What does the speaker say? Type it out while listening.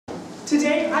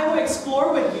Today, I will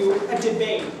explore with you a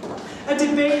debate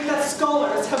that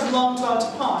scholars have long dwelt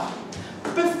upon.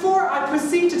 Before I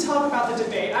proceed to talk about the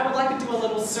debate, I would like to do a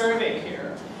little survey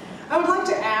here. I would like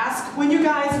to ask, when you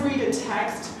guys read a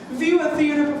text, view a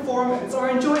theater performance, or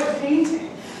enjoy a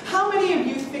painting, how many of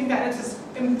you think that it is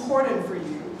important for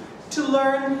you to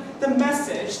learn the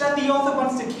message that the author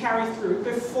wants to carry through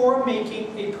before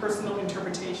making a personal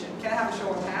interpretation? Can I have a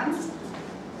show of hands?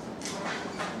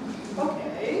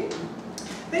 Okay.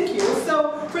 Thank you.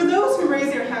 So, for those who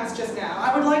raised their hands just now,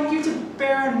 I would like you to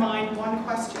bear in mind one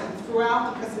question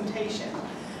throughout the presentation.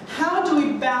 How do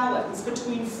we balance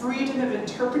between freedom of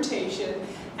interpretation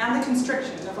and the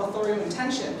constriction of authorial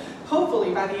intention?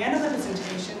 Hopefully, by the end of the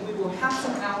presentation, we will have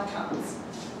some outcomes.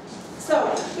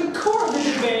 So, the core of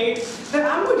the debate that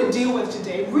I'm going to deal with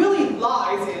today really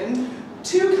lies in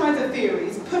two kinds of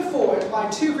theories put forward by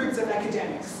two groups of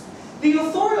academics. The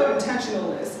authorial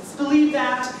intentionalists believe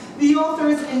that the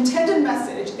author's intended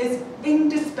message is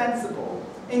indispensable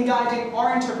in guiding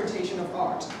our interpretation of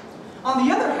art. On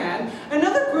the other hand,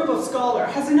 another group of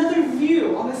scholars has another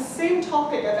view on the same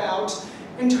topic about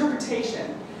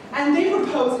interpretation, and they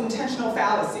propose intentional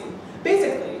fallacy.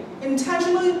 Basically,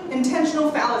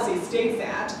 intentional fallacy states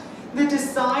that the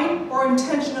design or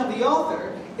intention of the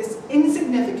author is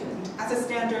insignificant as a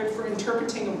standard for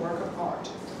interpreting a work of art.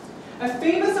 A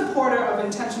famous supporter of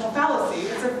intentional fallacy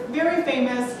is a very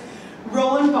famous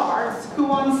Roland Barthes, who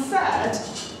once said,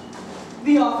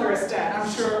 "The author is dead." I'm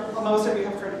sure most of you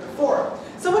have heard it before.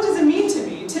 So what does it mean to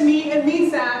me? To me, it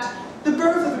means that the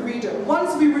birth of the reader,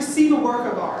 once we receive a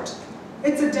work of art,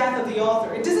 it's the death of the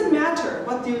author. It doesn't matter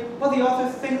what the author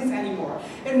thinks anymore.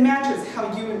 It matters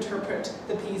how you interpret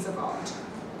the piece of art.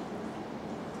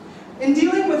 In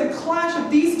dealing with the clash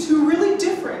of these two really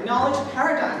different knowledge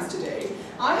paradigms today,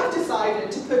 I have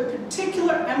decided to put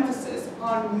particular emphasis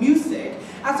on music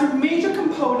as a major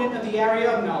component of the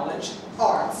area of knowledge,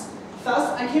 arts.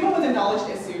 Thus, I came up with a knowledge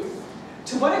issue.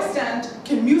 To what extent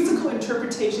can musical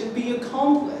interpretation be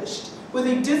accomplished with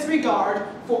a disregard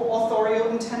for authorial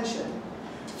intention?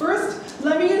 First,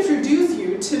 let me introduce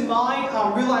you to my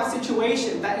real-life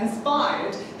situation that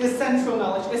inspired this central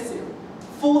knowledge issue,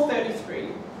 433.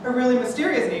 A really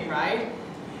mysterious name, right?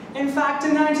 In fact,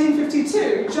 in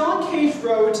 1952, John Cage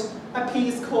wrote a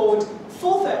piece called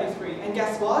 433, and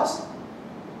guess what?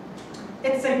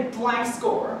 It's a blank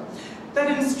score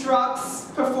that instructs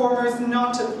performers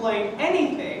not to play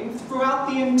anything throughout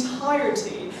the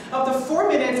entirety of the 4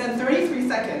 minutes and 33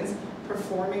 seconds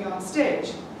performing on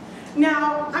stage.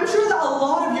 Now, I'm sure that a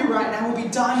lot of you right now will be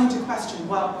dying to question,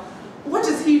 well, what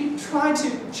does he try to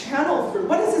channel through?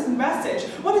 What is his message?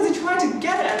 What is he trying to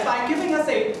get at by giving us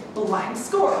a blank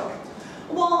score?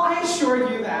 Well, I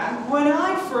assure you that when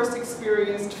I first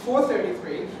experienced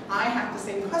 433, I had the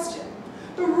same question.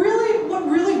 But really, what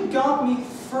really got me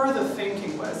further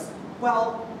thinking was,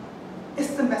 well,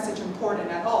 is the message important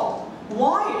at all?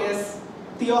 Why is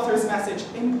the author's message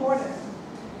important?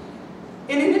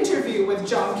 In an interview with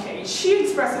John Cage, she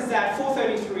expresses that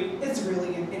 433 is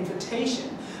really an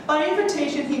invitation. By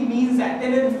invitation, he means that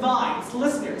it invites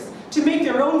listeners to make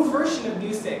their own version of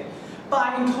music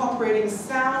by incorporating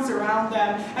sounds around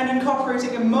them and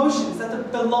incorporating emotions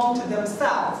that belong to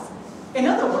themselves. In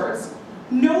other words,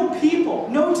 no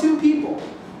two people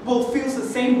will feel the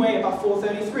same way about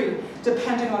 433,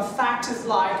 depending on factors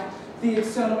like the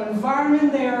external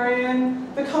environment they are in,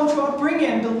 the cultural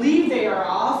upbringing, belief they are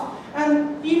of,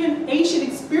 and even ancient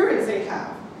experience they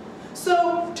have.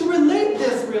 So, to relate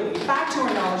this really back to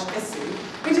our knowledge issue,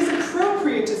 it is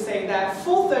appropriate to say that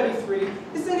 433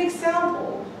 is an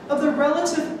example of the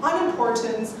relative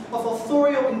unimportance of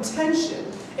authorial intention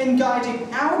in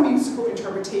guiding our musical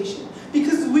interpretation,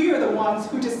 because we are the ones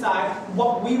who decide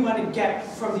what we want to get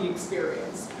from the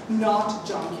experience, not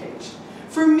John Cage.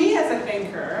 For me as a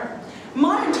thinker,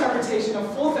 my interpretation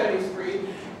of 433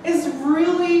 is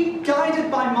really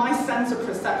guided by my sense of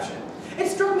perception. It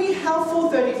struck me how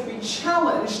 433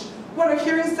 challenged what our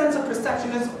hearing sense of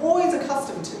perception is always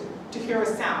accustomed to hear a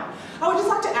sound. I would just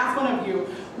like to ask one of you,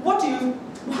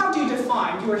 how do you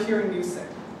define your hearing music?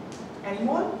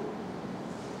 Anyone?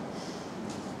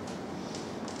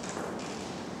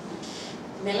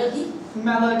 Melody?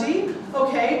 Melody,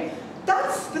 okay.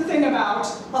 That's the thing about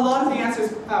a lot of the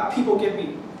answers people give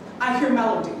me. I hear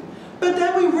melody. But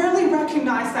then we rarely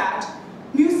recognize that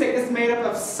music is made up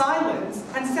of silence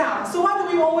and sound. So why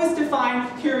do we always define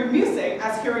hearing music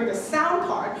as hearing the sound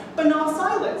part, but not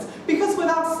silence? Because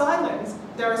without silence,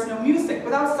 there is no music.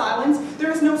 Without silence,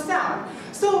 there is no sound.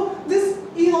 So this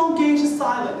elongated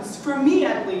silence, for me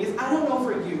at least, I don't know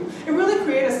for you, it really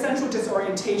created a central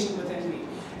disorientation within me.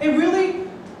 It really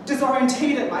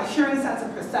disorientated by hearing sense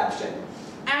of perception.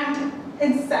 And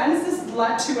in sense, this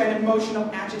led to an emotional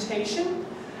agitation.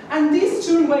 And these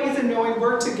two ways of knowing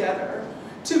worked together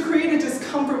to create a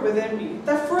discomfort within me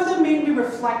that further made me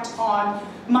reflect on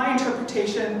my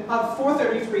interpretation of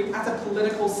 433 as a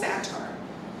political satire.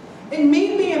 It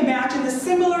made me imagine a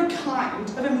similar kind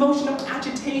of emotional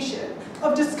agitation,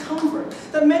 of discomfort,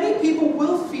 that many people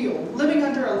will feel living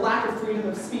under a lack of freedom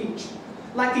of speech.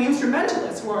 Like the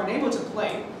instrumentalists who are unable to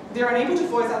play, they're unable to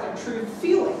voice out their true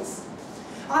feelings.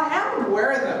 I am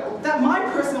aware, though, that my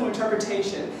personal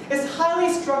interpretation is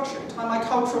highly structured on my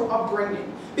cultural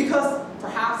upbringing, because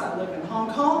perhaps I live in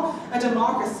Hong Kong, a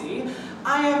democracy.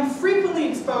 I am frequently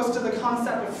exposed to the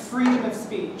concept of freedom of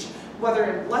speech, whether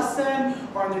in lesson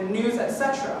or in the news,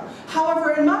 etc.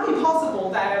 However, it might be possible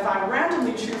that if I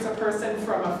randomly choose a person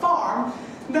from a farm,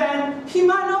 then he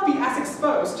might not be as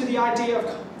exposed to the idea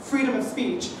of freedom of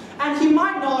speech, and he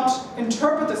might not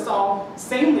interpret the song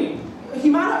sanely. He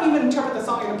might not even interpret the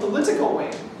song in a political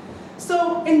way.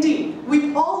 So indeed,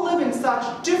 we all live in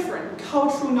such different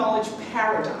cultural knowledge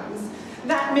paradigms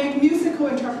that make musical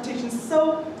interpretations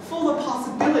so full of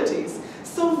possibilities,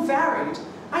 so varied.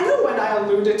 I know when I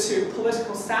alluded to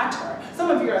political satire, some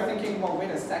of you are thinking, well,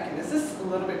 wait a second, is this a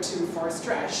little bit too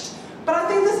far-stretched? But I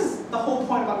think this is the whole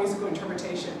point about musical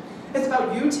interpretation. It's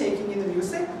about you taking in the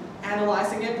music,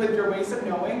 analyzing it with your ways of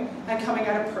knowing, and coming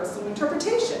at a personal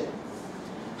interpretation.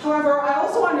 However, I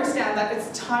also understand that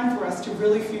it's time for us to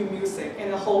really view music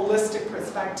in a holistic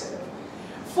perspective.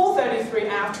 433,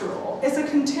 after all, is a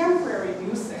contemporary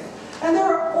music, and there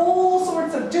are all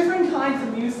sorts of different kinds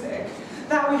of music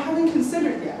that we haven't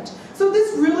considered yet. So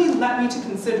this really led me to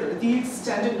consider the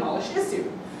extended knowledge issue.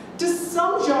 Does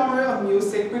some genre of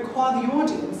music require the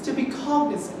audience to be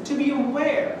cognizant, to be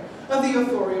aware of the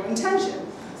authorial intention?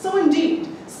 So indeed,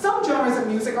 some genres of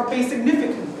music are based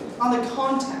significantly on the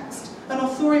context and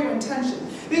authorial intention.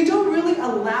 They don't really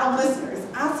allow listeners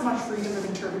as much freedom of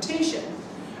interpretation.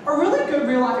 A really good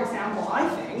real-life example, I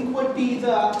think, would be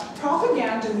the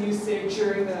propaganda music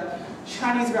during the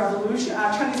Chinese Revolution,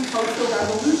 Chinese Cultural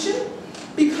Revolution,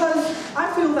 because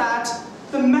I feel that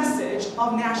the message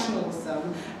of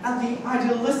nationalism and the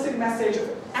idealistic message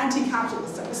of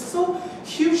anti-capitalism is so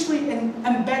hugely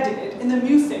embedded in the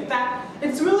music that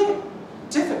it's really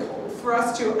difficult for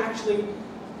us to actually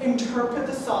interpret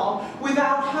the song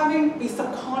without having a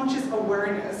subconscious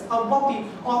awareness of what the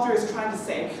author is trying to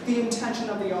say, the intention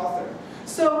of the author.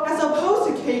 So, as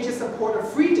opposed to Cage's support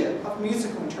of freedom of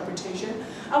musical interpretation,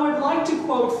 I would like to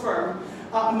quote from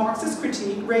a Marxist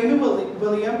critique, Raymond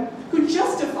William, who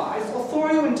justifies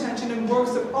authorial intention in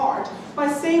works of art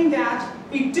by saying that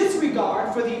a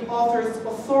disregard for the author's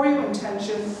authorial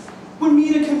intention would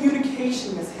mean a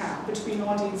communication mishap between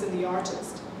audience and the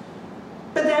artist.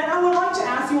 But then I would like to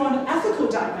ask you on an ethical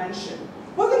dimension,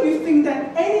 whether you think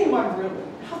that anyone really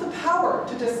has the power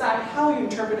to decide how you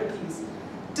interpret a piece.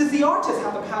 Does the artist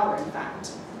have the power, in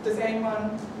fact? Does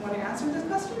anyone want to answer this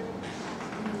question?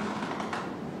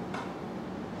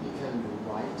 He can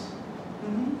write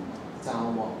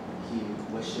down what he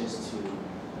wishes to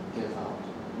give out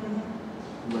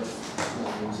with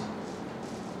the music.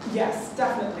 Yes,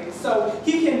 definitely. So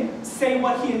he can say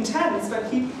what he intends,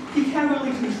 but he can't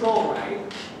really control, right?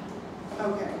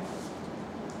 Okay.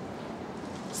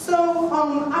 So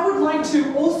I would like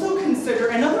to also consider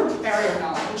another area of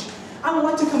knowledge. I would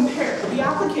like to compare the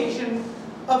application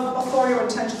of authorial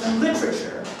intention in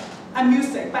literature and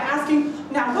music by asking,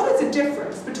 now, what is the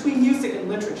difference between music and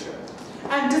literature?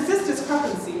 And does this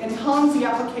discrepancy enhance the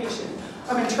application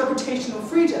of interpretational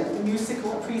freedom in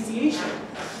musical appreciation?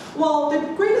 Well, the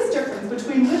greatest difference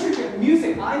between literature and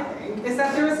music, I think, is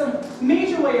that there is a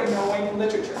major way of knowing in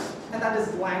literature, and that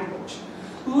is language.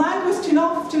 Language can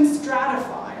often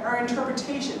stratify our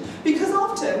interpretation, because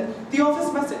often the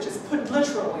author's message is put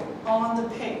literally on the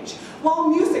page, while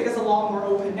music is a lot more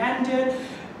open-ended.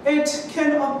 It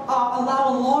can allow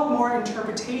a lot more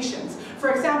interpretations. For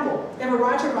example, if a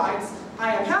writer writes,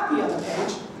 "I am happy" on the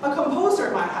page, a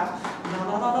composer might have "la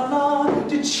la la la la"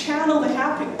 to channel the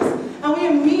happiness. And we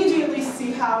immediately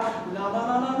see how "la la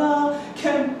la la la"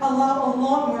 can allow a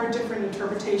lot more different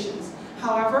interpretations.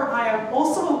 However, I am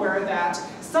also aware that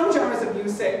some genres of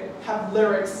music have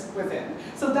lyrics within.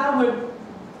 So that would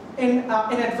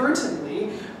inadvertently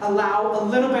allow a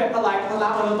little bit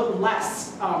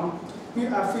less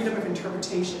freedom of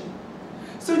interpretation.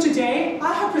 So today,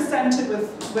 I have presented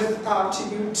to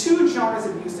you two genres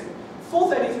of music: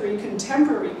 433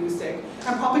 contemporary music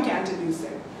and propaganda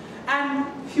music. And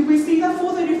we see that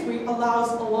 433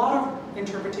 allows a lot of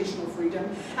interpretational freedom,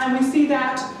 and we see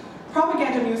that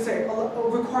propaganda music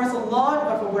requires a lot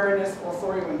of awareness for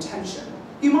authorial intention.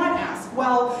 You might ask,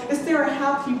 well, is there a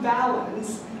healthy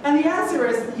balance? And the answer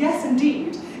is yes,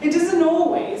 indeed. It doesn't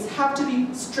always have to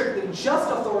be strictly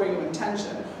just authorial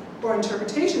intention or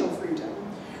interpretational freedom.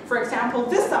 For example,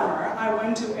 this summer, I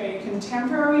went to a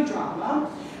contemporary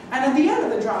drama, and at the end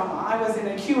of the drama, I was in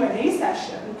a Q&A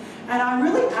session, and I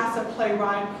really asked the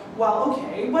playwright, well,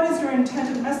 okay, what is your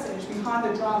intended message behind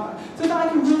the drama? So that I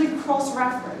can really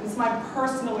cross-reference my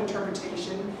personal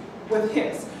interpretation with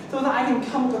his, so that I can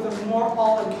come up with a more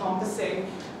all-encompassing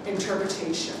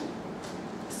interpretation.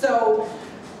 So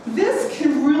this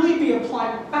can really be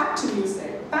applied back to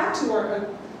music, back to our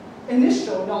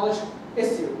initial knowledge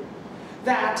issue,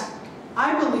 that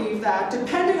I believe that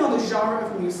depending on the genre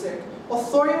of music,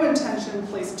 authorial intention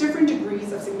plays different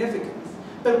degrees of significance.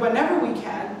 But whenever we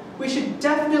can, we should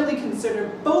definitely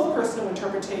consider both personal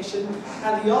interpretation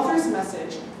and the author's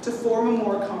message to form a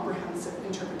more comprehensive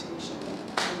interpretation.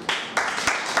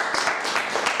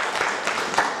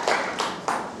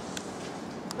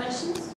 Questions?